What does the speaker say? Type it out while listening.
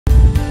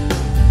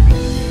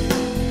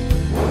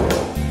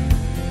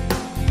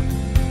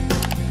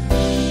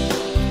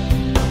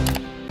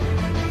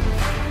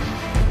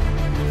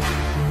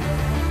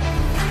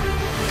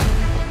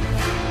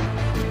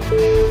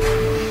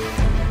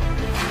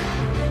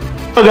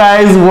Hello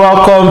guys,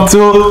 welcome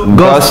to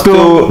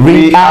Gospel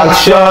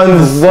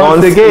Reactions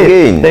once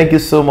again. Thank you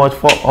so much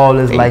for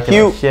always liking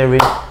and sharing,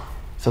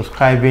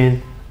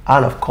 subscribing,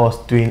 and of course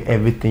doing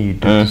everything you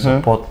do to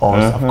support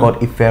us. I've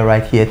got Ife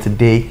right here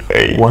today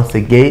once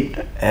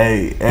again.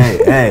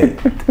 Hey.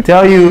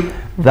 Tell you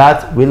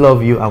that we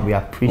love you and we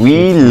appreciate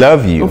you. We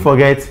love you. Don't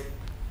forget,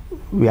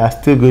 we're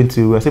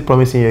still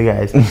promising you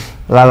guys.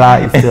 Lala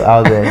is still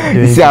out there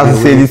doing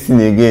giveaway. Say this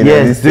thing again.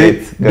 Yes,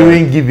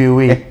 doing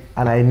giveaway.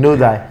 And I know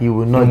that he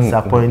will not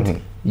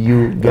disappoint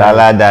you guys.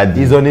 Lala Daddy.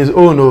 He's on his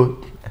own. Oh,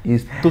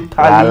 he's totally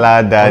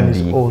Lala Daddy. on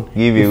his own.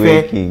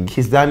 Giveaway king.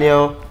 Kizz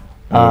Daniel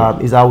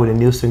is out with a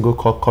new single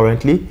called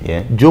Currently.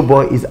 Yeah.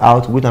 Joeboy is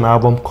out with an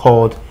album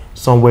called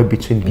Somewhere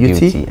Between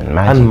Beauty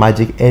and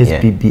Magic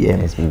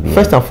SBBM. SBBM.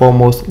 First and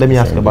foremost, let me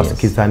ask you about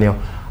Kizz Daniel.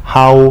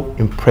 How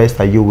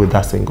impressed are you with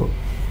that single?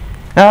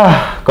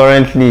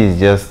 Currently is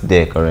just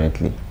there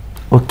currently.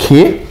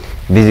 Okay.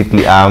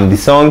 Basically, the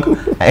song.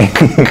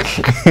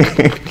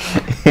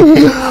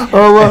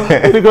 Oh well,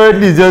 the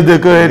currently is just there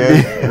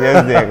currently.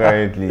 just there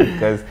currently,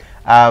 because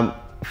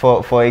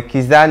for a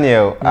Kizz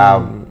Daniel,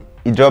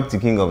 he dropped the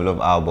King of Love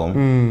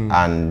album,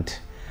 and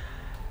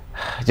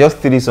just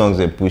 3 songs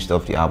were pushed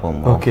off the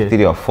album, or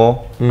 3 or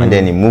 4, and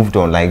then he moved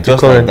on, like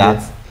just like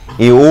that.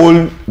 A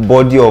whole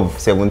body of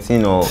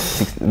 17 or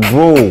 16,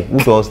 bro, who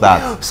does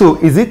that? So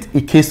is it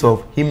a case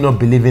of him not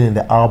believing in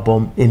the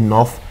album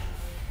enough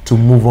to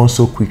move on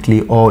so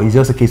quickly, or is it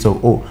just a case of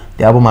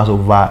the album has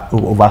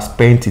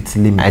overspent its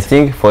limit? I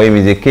think for him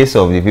it's a case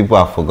of the people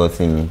have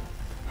forgotten me.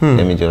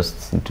 Let me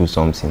just do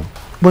something.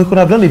 But he could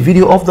have done a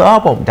video of the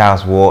album.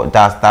 That's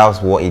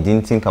what he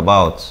didn't think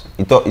about.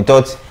 He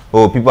thought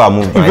people are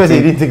moving. Because he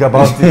didn't think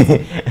about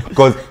it.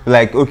 Because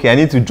like, okay, I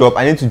need to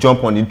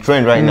jump on the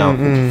trend right now.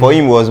 For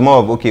him it was more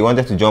of, okay, he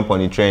wanted to jump on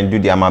the trend, do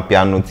the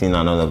amapiano thing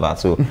and all of that.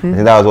 So I think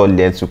that was what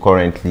led to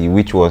Currently,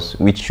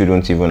 which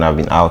shouldn't even have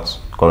been out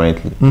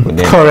currently. But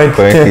then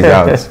currently is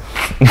out.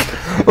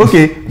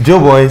 Okay,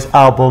 Joeboy's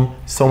album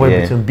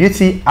Somewhere Between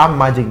Beauty and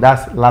Magic,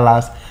 that's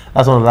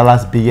one of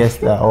Lala's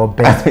biggest or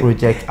best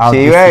project out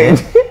this year.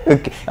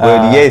 Okay.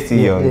 Well, the year is still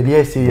young. The year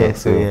is still young,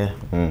 so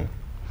yeah.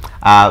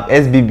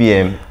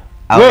 SBBM.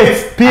 Wait,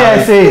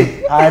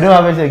 PSA. I don't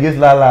have anything against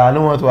Lala. I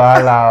don't want to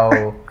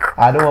Wahala.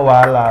 I don't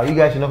want Wahala. You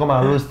guys should not come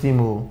and roast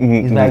him.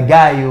 He's my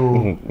guy,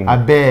 I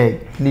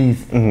beg,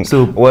 please.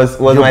 So was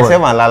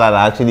myself and Lala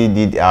that actually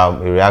did a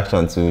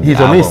reaction to the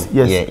album. Miss,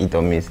 yes. Yeah, Hit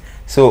or Miss.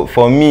 So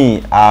for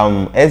me,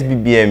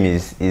 SBBM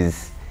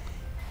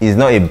is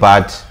not a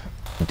bad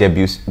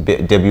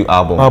debut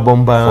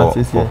album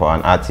for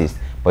an artist.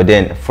 But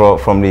then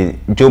from the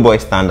Joeboy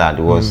standard,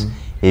 it was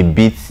a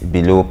bit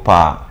below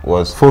par.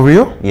 Was for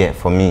real? Yeah,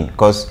 for me,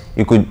 because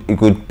you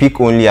could pick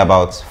only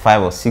about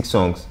 5 or 6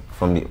 songs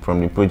from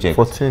the project.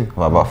 14. Of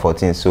about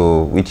 14,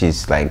 so which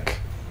is like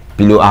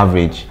below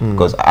average,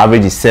 because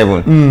average is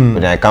 7. But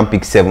then I can't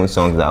pick 7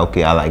 songs that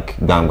I like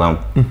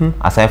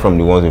aside from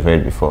the ones we've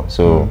heard before.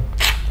 So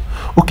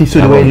okay, so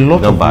there were a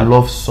lot of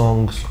love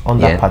songs on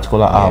that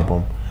particular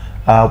album.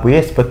 Were you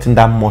expecting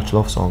that much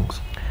love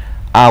songs?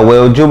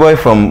 Well, Joeboy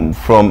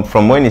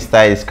from when he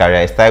started his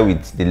career, he started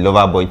with the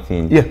Lover Boy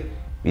thing. Yeah.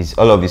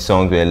 All of his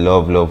songs were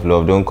love,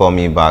 don't call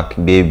me back,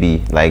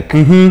 baby. Like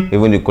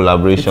even the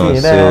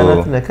collaborations. So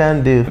nothing I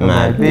can do for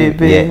my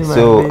baby. Yeah.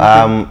 So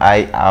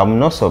I'm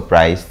not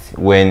surprised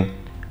when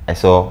I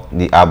saw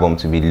the album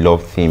to be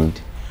love themed,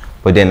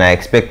 but then I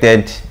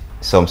expected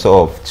some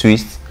sort of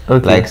twist.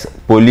 Like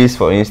Police,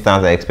 for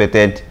instance, I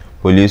expected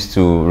Police to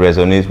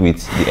resonate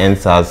with the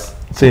NSAS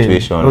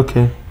situation.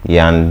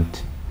 Yeah, and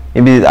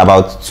maybe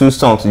about 2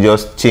 songs to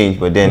just change,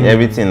 but then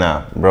everything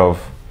bro,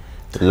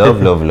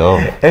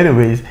 love.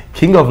 Anyways,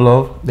 King of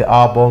Love, the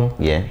album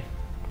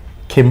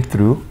came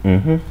through.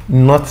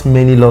 Not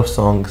many love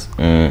songs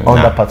on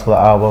that particular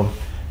album.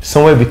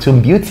 Somewhere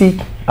Between Beauty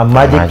and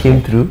Magic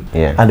came through,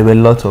 and there were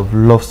lots of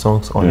love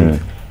songs on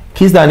it.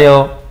 Kizz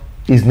Daniel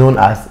is known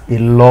as a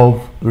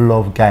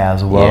love guy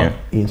as well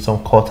in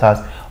some quarters,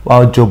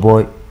 while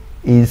Joeboy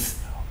is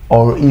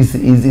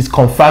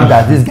confirmed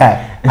that this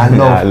guy and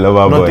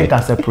love, nothing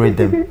can separate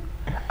them.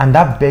 And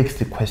that begs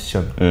the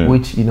question,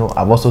 which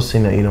I've also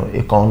seen on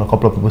a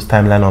couple of people's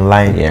timeline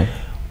online.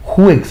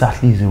 Who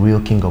exactly is the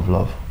real King of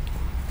Love?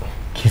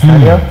 Kizz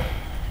Daniel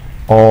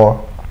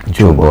or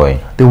Joeboy?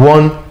 The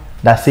one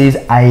that says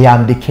I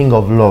am the King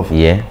of Love,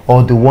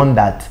 or the one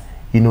that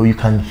you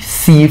can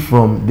see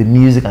from the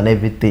music and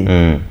everything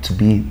to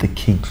be the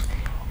King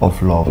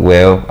of Love?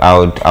 Well, I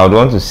would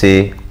want to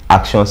say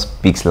action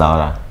speaks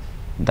louder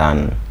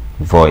than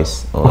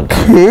voice or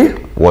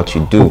what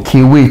you do.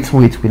 Okay, wait,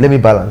 let me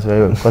balance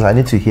very well, because I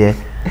need to hear.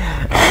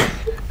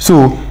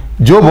 So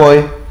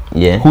Joeboy,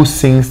 who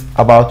sings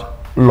about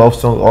love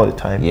songs all the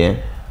time,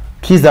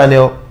 Kizz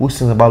Daniel, who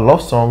sings about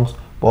love songs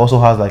but also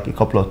has like a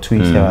couple of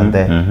tweets here and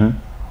there.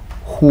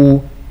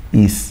 Who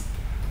is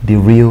the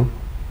real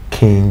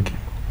King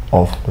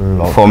of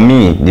Love? For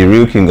me, the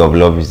real King of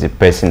Love is the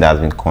person that has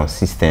been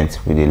consistent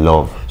with the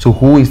love. So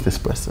who is this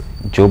person?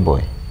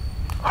 Joeboy.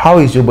 How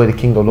is Joeboy the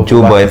King of Love?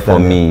 Joeboy for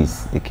me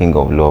is the King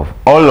of Love.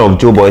 All of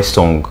Joeboy's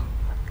songs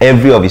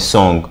every of his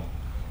song,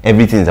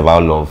 everything is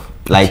about love.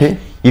 Like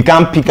you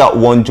can't pick out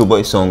one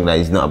Joeboy song that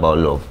is not about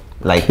love.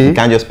 Like you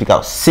can't just pick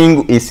out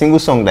a single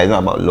song that is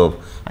not about love.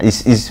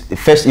 His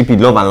first EP,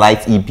 Love and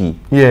Light EP.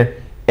 Yeah.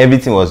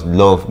 Everything was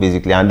love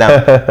basically, and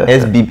then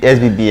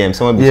SBBM,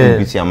 somewhere between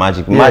beauty and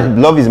magic.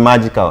 Love is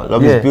magical.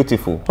 Love is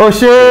beautiful. Oh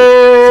shit! So,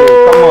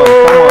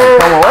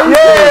 come on. What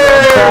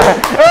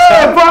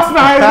Hey, pass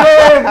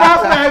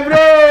my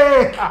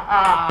brain!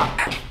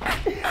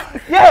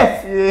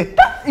 Yes.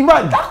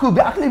 That could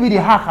be actually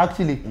the hack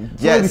actually.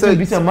 Yeah. So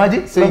beauty and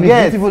magic. So love is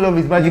beautiful. Love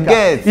is magical.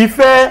 You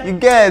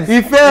get.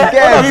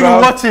 What you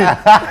watching?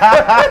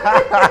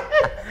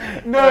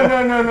 No.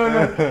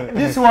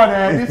 This one,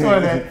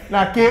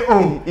 na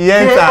KO.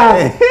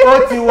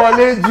 Oti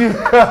Waleju.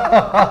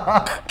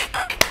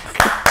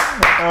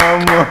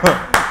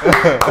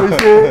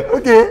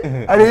 Okay,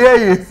 I hear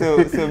you.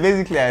 So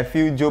basically, I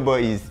feel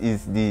Joeboy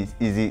is the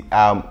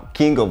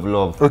king of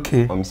love. For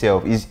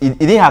himself. He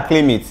didn't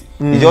acclaim it.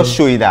 He just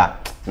show you that.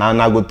 Now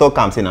I go talk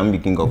and say I'm the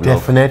king of love.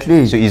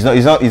 Definitely. So he's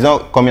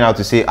not coming out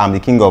to say I'm the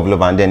king of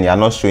love and then you are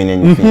not showing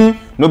anything.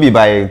 No be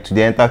by to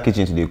the enter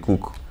kitchen to the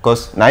cook.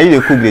 Because now you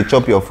they cook, they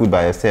chop your food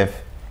by yourself.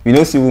 You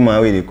don't see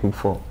woman where they cook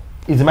for.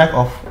 Is the mic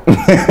off?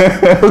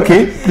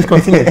 Okay, please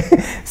continue.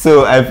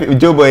 So I feel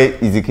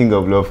Joeboy is the king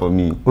of love for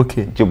me.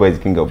 Okay. Joeboy is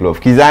the king of love.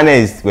 Kizz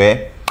is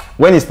where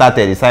when he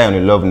started, he started on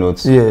the love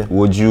notes. Yeah.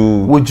 Would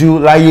you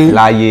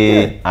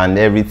lie and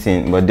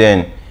everything. But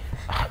then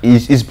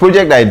his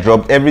project that he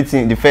dropped,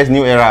 everything, the first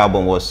New Era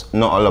album was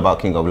not all about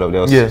King of Love.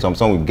 There was some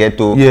song with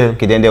Ghetto.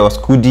 Okay, then there was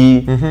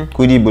Kudi,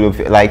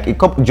 like a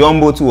couple,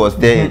 Jumbo too was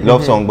there,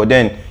 love song, but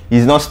then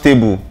he's not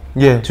stable.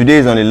 Yeah. Today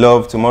is on the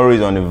love, tomorrow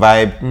is on the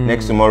vibe,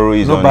 next tomorrow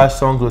is on bad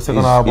song, the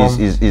second album.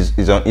 Is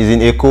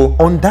in Echo.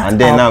 On that and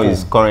then album, now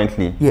he's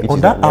currently. Yeah, on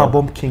that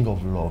album, King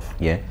of Love.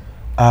 Yeah.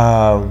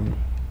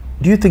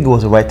 Do you think it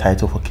was the right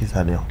title for Kizz?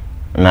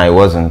 No, it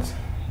wasn't.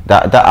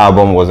 That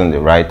album wasn't the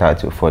right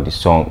title for the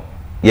song.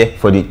 Yeah,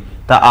 for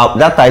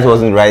that title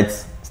wasn't the right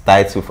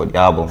title for the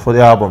album. For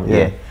the album,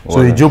 yeah.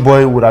 So the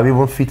Joeboy would have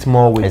even fit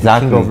more with the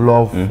King of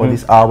Love for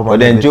this album. But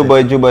then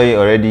Joeboy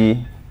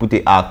already put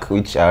the arc,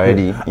 which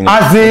already unlocking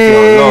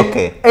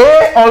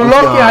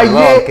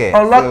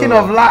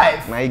of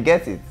life. Now you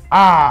get it.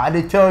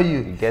 They tell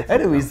you.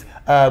 Anyways,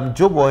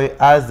 Joeboy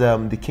as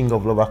the King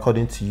of Love,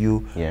 according to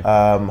you,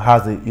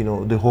 has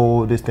the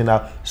whole this thing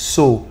now.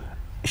 So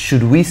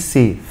should we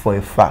say for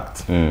a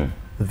fact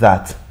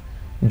that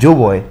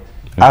Joeboy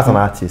as an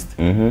artist,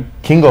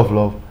 King of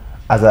Love,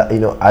 as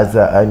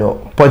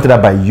pointed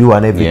out by you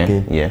and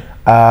everything,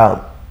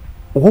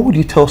 what would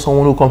you tell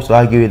someone who comes to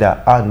argue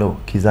that no,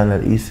 Kizz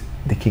is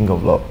the King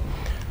of Love?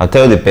 I'll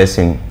tell the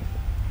person,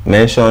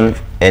 mention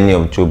any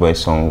of Joeboy's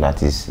song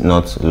that is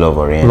not love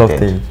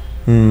oriented.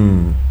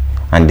 And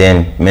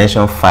then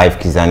mention 5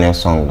 Kizz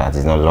songs that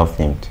is not love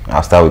themed.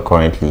 I'll start with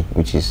Currently,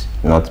 which is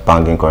not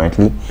banging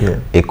currently.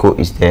 Echo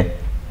is there.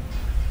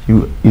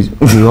 You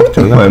have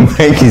to. My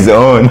mic is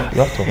on.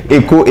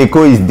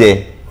 Echo is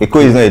there. Echo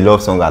is not a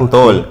love song at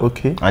all.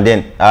 Okay. And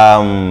then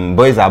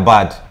Boys Are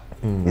Bad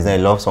is not a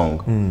love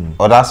song.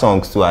 Other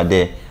songs too are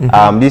there.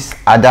 This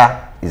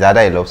Ada is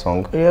Ada a love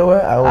song? Yeah,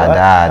 well,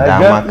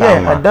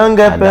 I don't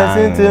get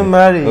person to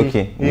marry.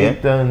 Okay.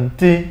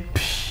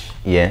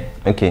 Yeah.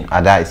 Okay.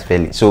 Ada is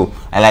fairly. So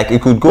I like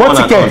it could go one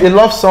ticket, a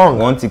love song.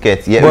 One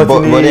ticket, yeah. But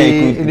then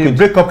it could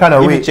break up kind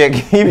of way. If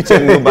you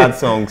check no bad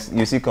songs,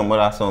 you see some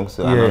other songs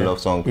so are not love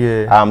song.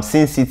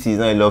 Sin City is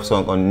not a love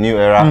song on New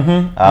Era.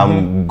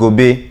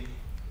 Gobe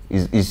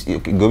is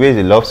Gobe is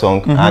a love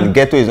song, and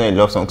Ghetto is not a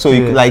love song. So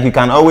you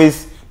can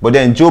always, but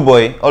then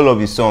Joeboy, all of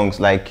his songs,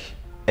 like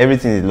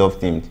everything is love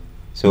themed.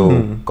 So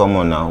come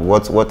on now,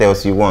 what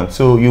else you want?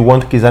 So you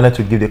want Kizz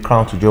to give the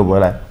crown to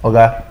Joeboy, like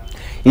okay?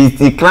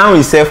 The crown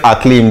is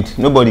self-acclaimed.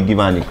 Nobody give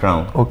him the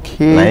crown.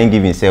 Okay. I ain't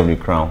give himself the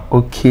crown.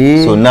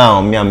 Okay. So now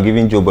me, I'm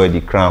giving Joeboy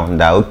the crown.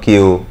 That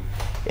okay,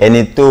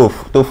 any to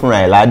from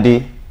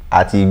Ilade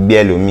at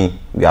Igbelomi,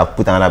 we have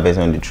put another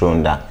person on the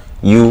throne. That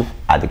you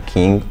are the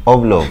king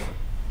of love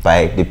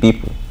by the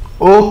people.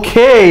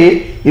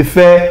 Okay. If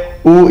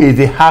who is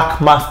the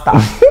hack master?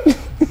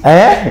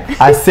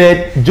 I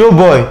said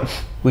Joeboy,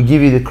 we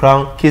give you the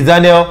crown. Kizz,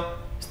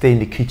 stay in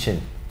the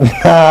kitchen.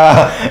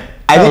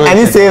 I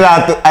didn't say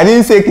that. I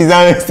didn't say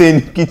Kizz stay in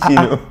the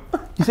kitchen.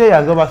 You say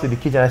you go back to the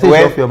kitchen. I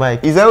said off your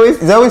mic. He's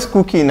always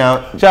cooking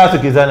now. Shout out to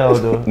Kizz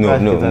though.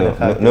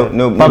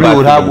 No. Probably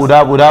would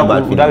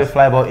have a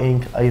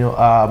Flyboy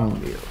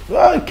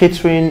Inc.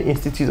 Catering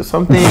institute or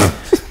something,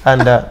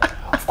 and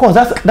of course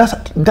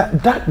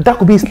that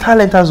could be his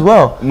talent as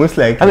well. Most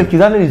likely. I mean,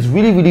 Kizz is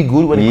really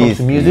good when it comes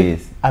to music.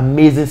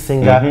 Amazing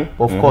singer,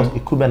 but of course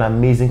it could be an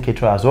amazing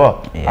caterer as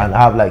well, and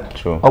have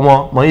like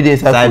money day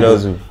inside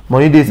food.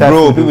 Money day inside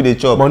food. People they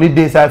chop. Money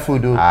day inside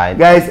food.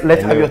 Guys,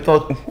 let's have your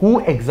thoughts.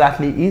 Who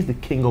exactly is the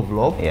king of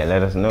love? Yeah,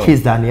 let us know.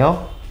 Kizz,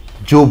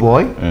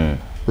 Joeboy.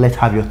 Let's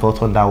have your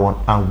thoughts on that one,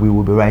 and we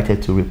will be right here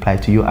to reply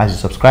to you as you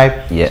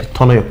subscribe.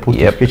 Turn on your post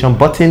notification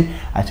button,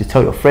 and to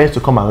tell your friends to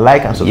come and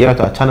like and subscribe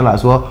to our channel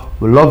as well.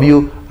 We love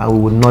you, and we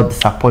will not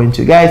disappoint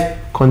you, guys.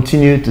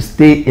 continue to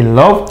stay in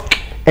love.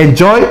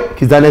 Enjoy.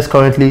 Kizz is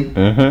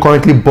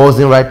currently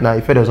buzzing right now.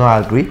 If it does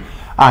not agree,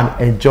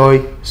 and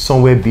enjoy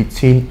somewhere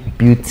between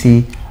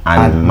beauty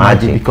and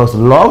magic, because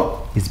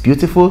love is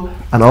beautiful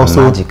and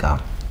also magical.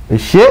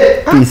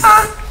 Shit. Peace.